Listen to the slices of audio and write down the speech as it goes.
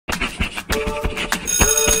Attention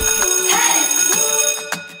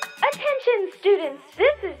students,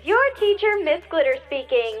 this is your teacher, Miss Glitter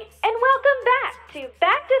speaking, and welcome back to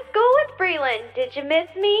Back to School with Breland. Did you miss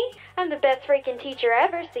me? I'm the best freaking teacher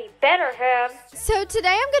ever, so you better have. So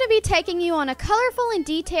today I'm going to be taking you on a colorful and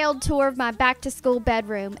detailed tour of my back to school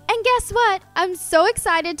bedroom. And guess what? I'm so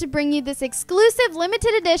excited to bring you this exclusive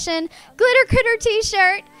limited edition Glitter Critter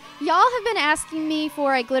t-shirt. Y'all have been asking me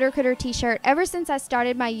for a Glitter Critter t-shirt ever since I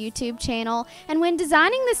started my YouTube channel, and when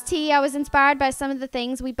designing this tee, I was inspired by some of the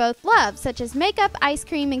things we both love, such as makeup, ice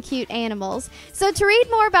cream, and cute animals. So to read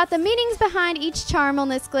more about the meanings behind each charm on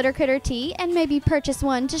this Glitter Critter tee, and maybe purchase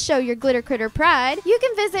one to show your Glitter Critter pride, you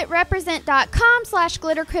can visit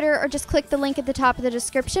represent.com/glittercritter or just click the link at the top of the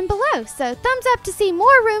description below. So thumbs up to see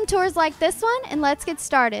more room tours like this one, and let's get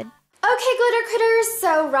started. Okay, Glitter Critters,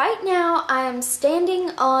 so right now I am standing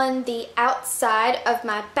on the outside of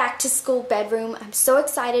my back to school bedroom. I'm so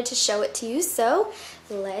excited to show it to you, so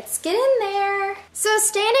let's get in there. So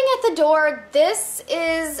standing at the door, this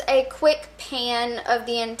is a quick pan of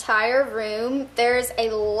the entire room. There's a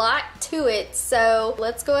lot to it, so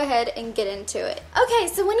let's go ahead and get into it. Okay,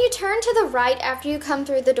 so when you turn to the right after you come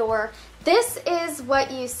through the door, this is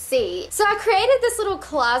what you see. So I created this little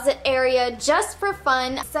closet area just for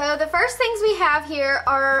fun. So the first things we have here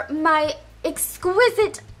are my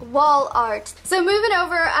exquisite wall art. So moving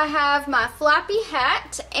over, I have my floppy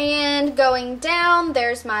hat, and going down,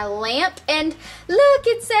 there's my lamp, and look,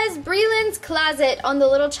 it says Breland's Closet on the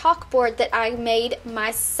little chalkboard that I made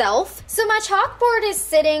myself. So my chalkboard is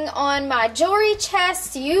sitting on my jewelry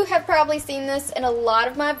chest. You have probably seen this in a lot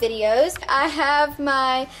of my videos. I have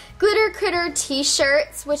my Glitter Critter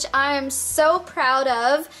t-shirts, which I am so proud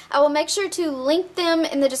of. I will make sure to link them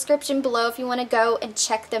in the description below if you want to go and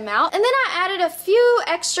check them out. And then I added a few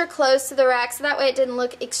extra clothes to the rack so that way it didn't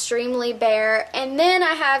look extremely bare. And then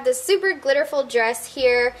I have this super glitterful dress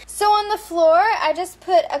here. So on the floor, I just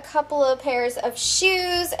put a couple of pairs of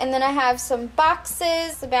shoes, and then I have some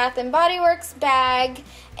boxes, the Bath & Body Works bag,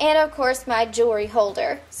 and of course my jewelry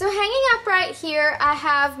holder. So hanging up right here, I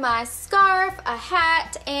have my scarf, a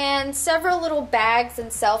hat, and several little bags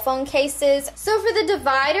and cell phone cases. So for the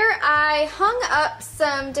divider, I hung up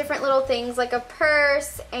some different little things like a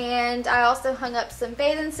purse, and I also hung up some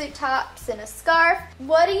bathing suit tops and a scarf.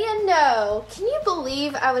 What do you know? Can you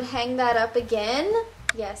believe I would hang that up again?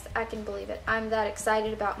 Yes, I can believe it. I'm that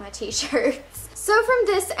excited about my t-shirts. So from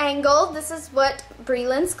this angle, this is what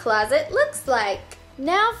Breland's Closet looks like.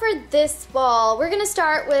 Now for this wall, we're going to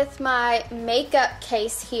start with my makeup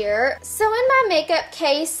case here. So in my makeup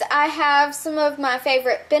case, I have some of my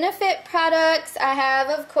favorite Benefit products. I have,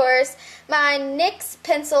 of course, my NYX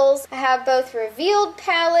pencils. I have both revealed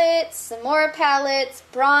palettes, Samora palettes,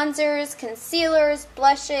 bronzers, concealers,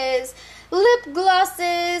 blushes, lip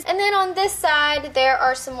glosses, and then on this side there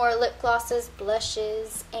are some more lip glosses,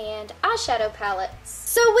 blushes, and eyeshadow palettes.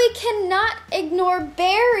 So we cannot ignore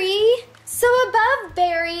Berry. So above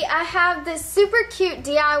Berry, I have this super cute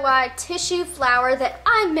DIY tissue flower that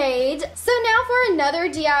I made. So now for another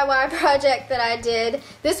DIY project that I did.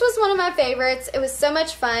 This was one of my favorites. It was so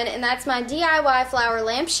much fun, and that's my DIY flower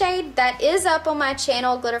lampshade. That is up on my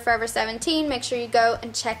channel, Glitter Forever 17. Make sure you go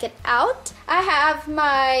and check it out. I have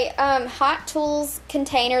my Hot Tools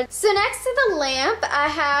container. So next to the lamp, I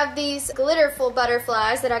have these glitterful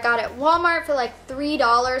butterflies that I got at Walmart for like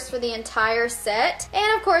 $3 for the entire set.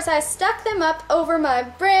 And of course, I stuck them up over my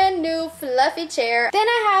brand new fluffy chair. Then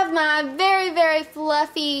I have my very, very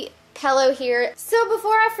fluffy pillow here. So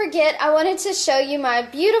before I forget, I wanted to show you my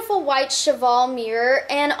beautiful white cheval mirror,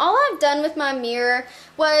 and all I've done with my mirror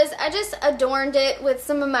was I just adorned it with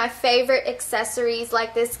some of my favorite accessories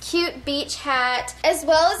like this cute beach hat, as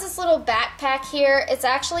well as this little backpack here. It's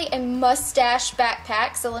actually a mustache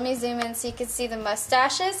backpack, so let me zoom in so you can see the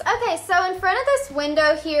mustaches. Okay, so in front of this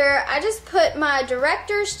window here, I just put my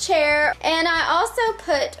director's chair, and I also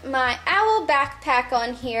put my owl backpack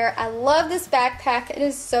on here. I love this backpack. It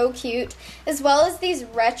is so cute, as well as these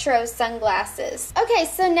retro sunglasses. Okay,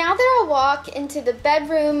 so now that I walk into the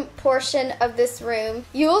bedroom portion of this room,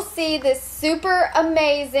 you will see this super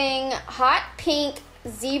amazing hot pink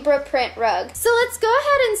zebra print rug. So let's go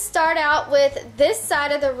ahead and start out with this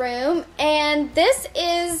side of the room, and this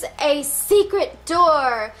is a secret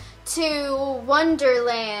door to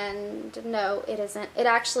Wonderland. No, it isn't. It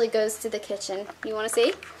actually goes to the kitchen. You want to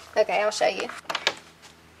see? Okay, I'll show you.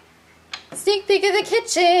 Sneak peek of the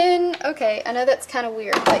kitchen. Okay, I know that's kind of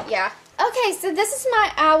weird, but yeah. Okay, so this is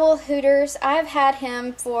my owl Hooters. I've had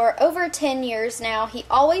him for over 10 years now. He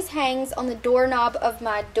always hangs on the doorknob of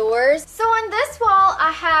my doors. So on this wall,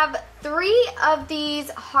 I have 3 of these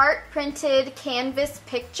heart printed canvas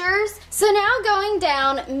pictures. So now going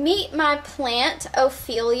down, meet my plant,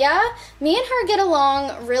 Ophelia. Me and her get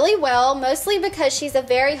along really well, mostly because she's a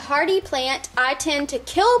very hardy plant. I tend to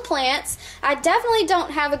kill plants. I definitely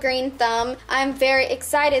don't have a green thumb. I'm very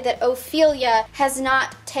excited that Ophelia has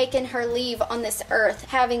not taken her leave on this earth,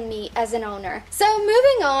 having me as an owner. So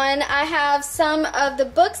moving on, I have some of the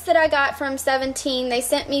books that I got from 17. They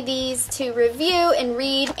sent me these to review and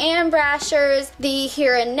read. Anne Brasher's The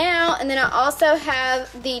Here and Now, and then I also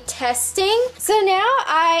have the Testing. So now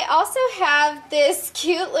I also have this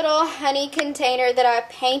cute little honey container that I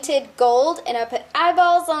painted gold and I put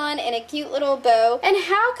eyeballs on and a cute little bow. And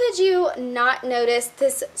how could you not notice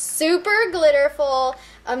this super glitterful,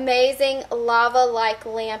 amazing lava-like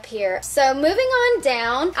lamp here? So moving on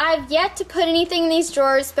down, I've yet to put anything in these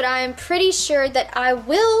drawers, but I am pretty sure that I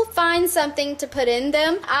will find something to put in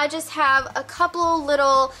them. I just have a couple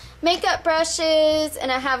little makeup brushes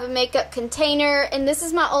and I have a makeup container, and this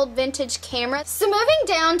is my old vintage camera. So moving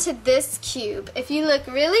down to this cube, if you look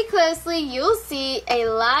really closely, you'll see a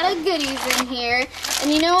lot of goodies in here.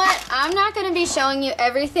 And you know what? I'm not going to be showing you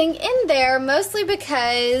everything in there, mostly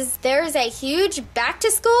because there's a huge back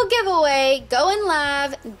to school giveaway going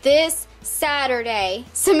live this Saturday.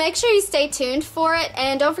 So make sure you stay tuned for it,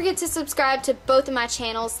 and don't forget to subscribe to both of my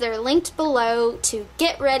channels. They're linked below to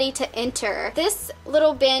get ready to enter. This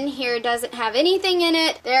little bin here doesn't have anything in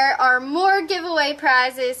it. There are more giveaway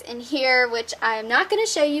prizes in here, which I am not going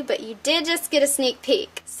to show you, but you did just get a sneak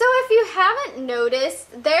peek. So if you haven't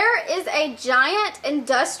noticed, there is a giant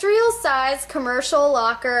industrial size commercial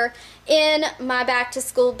locker in my back to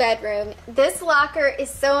school bedroom. This locker is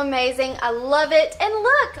so amazing. I love it. And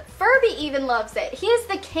look, Furby even loves it. He is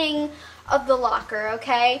the king of the locker,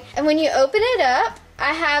 okay? And when you open it up,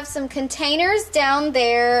 I have some containers down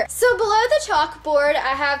there. So below the chalkboard,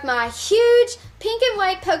 I have my huge pink and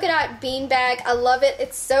white polka dot beanbag. I love it.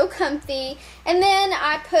 It's so comfy. And then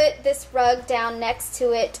I put this rug down next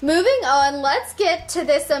to it. Moving on, let's get to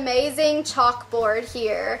this amazing chalkboard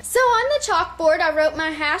here. So on the chalkboard, I wrote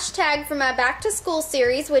my hashtag for my back to school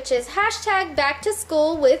series, which is hashtag back to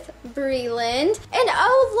school with Breland. And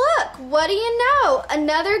oh look, what do you know?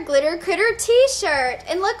 Another Glitter Critter t-shirt.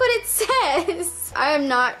 And look what it says. I am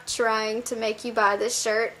not trying to make you buy this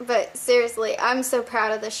shirt, but seriously, I'm so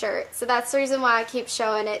proud of the shirt. So that's the reason why I keep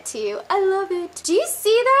showing it to you. I love it. Do you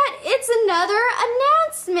see that? It's another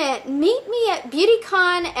announcement. Meet me at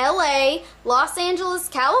Beautycon LA, Los Angeles,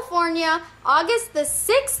 California, August the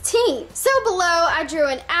 16th. So below I drew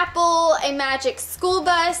an apple, a magic school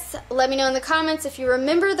bus. Let me know in the comments if you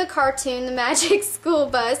remember the cartoon, The Magic School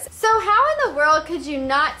Bus. So how in the world could you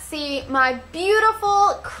not see my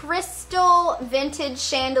beautiful crystal vintage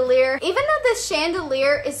chandelier? Even though this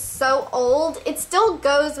chandelier is so old, it still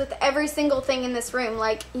goes with every single thing in this room.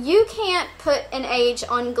 Like, you can't put an age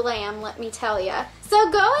on glam, let me tell ya. So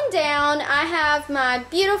going down, I have my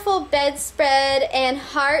beautiful bedspread and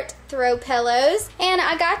heart throw pillows. And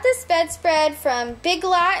I got this bedspread from Big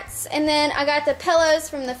Lots, and then I got the pillows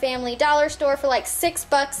from the Family Dollar store for like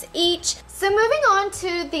 $6 each. So moving on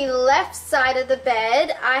to the left side of the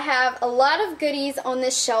bed, I have a lot of goodies on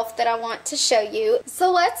this shelf that I want to show you. So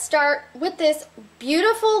let's start with this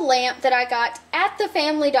beautiful lamp that I got at the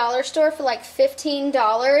Family Dollar store for like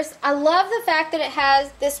 $15. I love the fact that it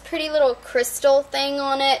has this pretty little crystal thing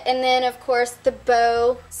on it, and then of course the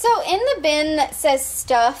bow. So in the bin that says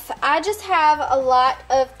stuff, I just have a lot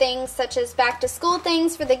of things such as back to school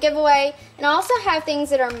things for the giveaway, and I also have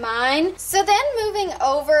things that are mine. So then moving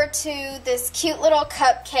over to this cute little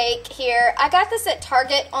cupcake here. I got this at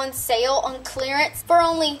Target on sale on clearance for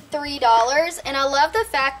only $3, and I love the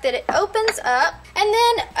fact that it opens up. And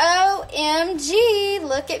then, OMG,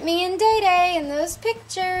 look at me and Day Day in those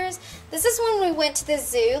pictures. This is when we went to the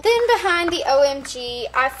zoo. Then behind the OMG,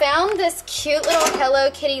 I found this cute little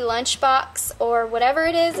Hello Kitty lunchbox, or whatever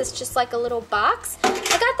it is. It's just like a little box. I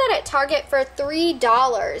got that at Target for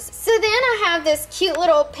 $3. So then I have this cute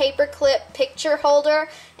little paperclip picture holder,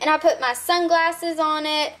 and I put my sunglasses on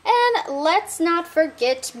it. And let's not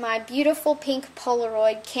forget my beautiful pink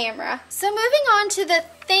Polaroid camera. So moving on to the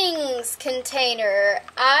things container.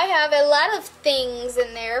 I have a lot of things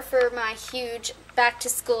in there for my huge back to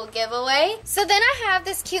school giveaway. So then I have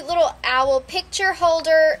this cute little owl picture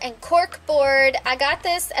holder and cork board. I got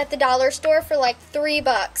this at the dollar store for like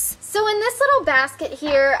 $3. So in this little basket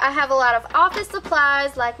here, I have a lot of office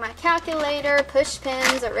supplies like my calculator, push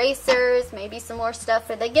pins, erasers, maybe some more stuff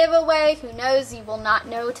for the giveaway. Who knows? You will not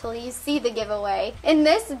know till you see the giveaway. In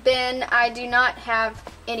this bin, I do not have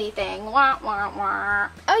anything. Wah, wah, wah.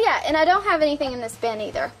 Oh yeah, and I don't have anything in this bin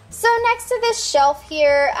either. So next to this shelf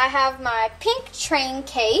here, I have my pink train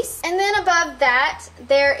case. And then above that,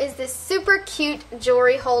 there is this super cute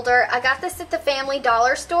jewelry holder. I got this at the Family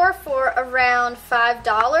Dollar store for around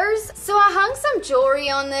 $5. So I hung some jewelry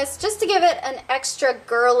on this just to give it an extra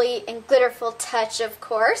girly and glitterful touch, of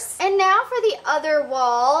course. And now for the other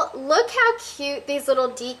wall, look how cute these little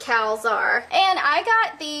decals are. And I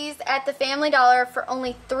got these at the Family Dollar for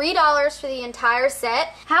only $3 for the entire set.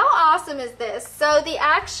 How awesome is this? So the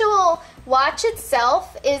actual watch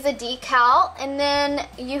itself is a decal, and then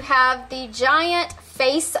you have the giant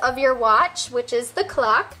face of your watch, which is the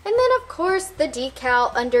clock, and then of course the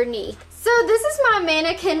decal underneath. So this is my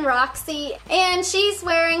mannequin Roxy, and she's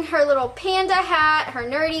wearing her little panda hat, her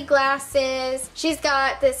nerdy glasses. She's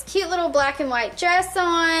got this cute little black and white dress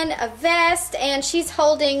on, a vest, and she's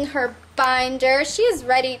holding her binder. She is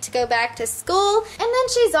ready to go back to school, and then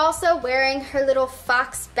she's also wearing her little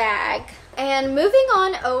fox bag. And moving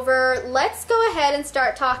on over, let's go ahead and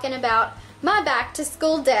start talking about my back to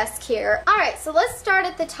school desk here. Alright, so let's start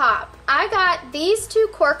at the top. I got these two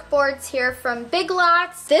cork boards here from Big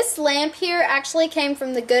Lots. This lamp here actually came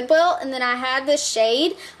from the Goodwill, and then I had this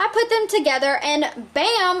shade. I put them together and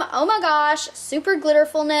bam, oh my gosh, super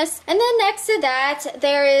glitterfulness. And then next to that,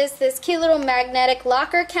 there is this cute little magnetic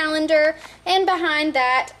locker calendar, and behind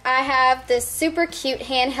that, I have this super cute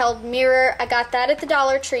handheld mirror. I got that at the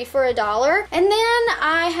Dollar Tree for $1. And then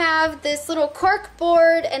I have this little cork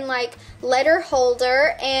board and like letter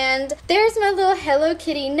holder, and there's my little Hello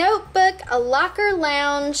Kitty notebook, a locker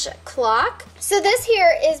lounge clock. So this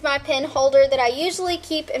here is my pen holder that I usually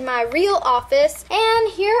keep in my real office,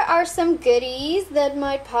 and here are some goodies that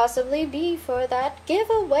might possibly be for that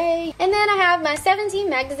giveaway. And then I have my 17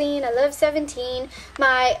 magazine, I love 17,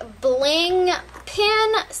 my bling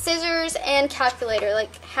pen, scissors, and calculator.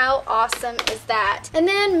 Like, how awesome is that? And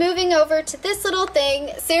then moving over to this little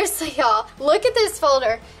thing, seriously y'all, look at this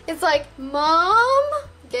folder. It's like, Mom,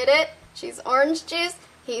 get it? She's orange juice,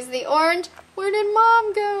 he's the orange. Where did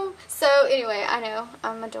Mom go? So anyway, I know,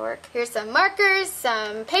 I'm a dork. Here's some markers,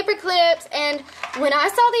 some paper clips, and when I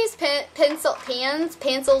saw these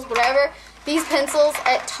pencils, whatever, these pencils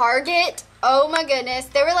at Target, oh my goodness,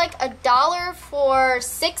 they were like $1 for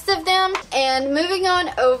 6 of them. And moving on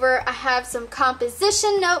over, I have some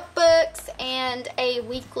composition notebooks and a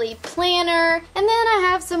weekly planner. And then I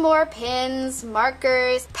have some more pens,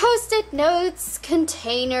 markers, post-it notes,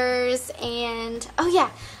 containers, and oh yeah,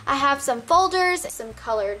 I have some folders, some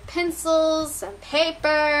colored pencils, some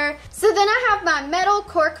paper. So then I have my metal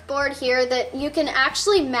cork board here that you can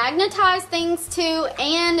actually magnetize things to,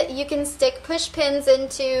 and you can stick push pins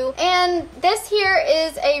into. And this here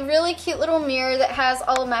is a really cute little mirror that has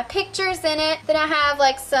all of my pictures in it. Then I have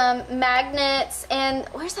like some magnets, and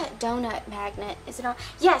where's that donut magnet? Is it on?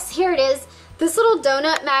 Yes, here it is. This little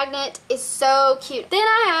donut magnet is so cute. Then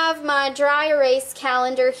I have my dry erase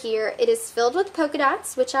calendar here. It is filled with polka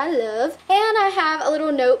dots, which I love. And I have a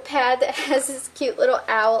little notepad that has this cute little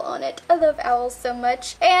owl on it. I love owls so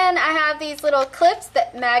much. And I have these little clips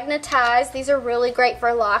that magnetize. These are really great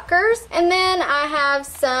for lockers. And then I have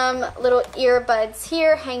some little earbuds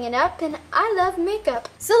here hanging up, and I love makeup.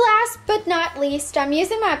 So last but not least, I'm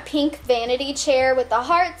using my pink vanity chair with the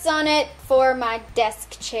hearts on it for my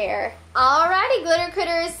desk chair. Alrighty, glitter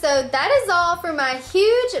critters, so that is all for my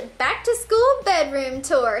huge back to school bedroom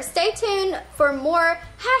tour. Stay tuned for more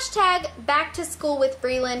 #back to school with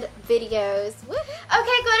Breland videos.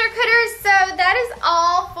 Okay, glitter critters, so that is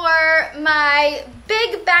all for my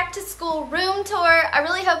big back to school room tour. I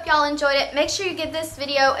really hope y'all enjoyed it. Make sure you give this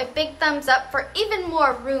video a big thumbs up for even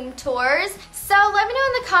more room tours. So let me know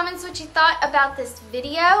in the comments what you thought about this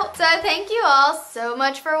video. So thank you all so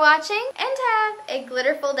much for watching, and have a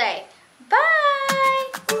glitterful day.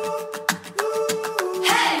 Bye!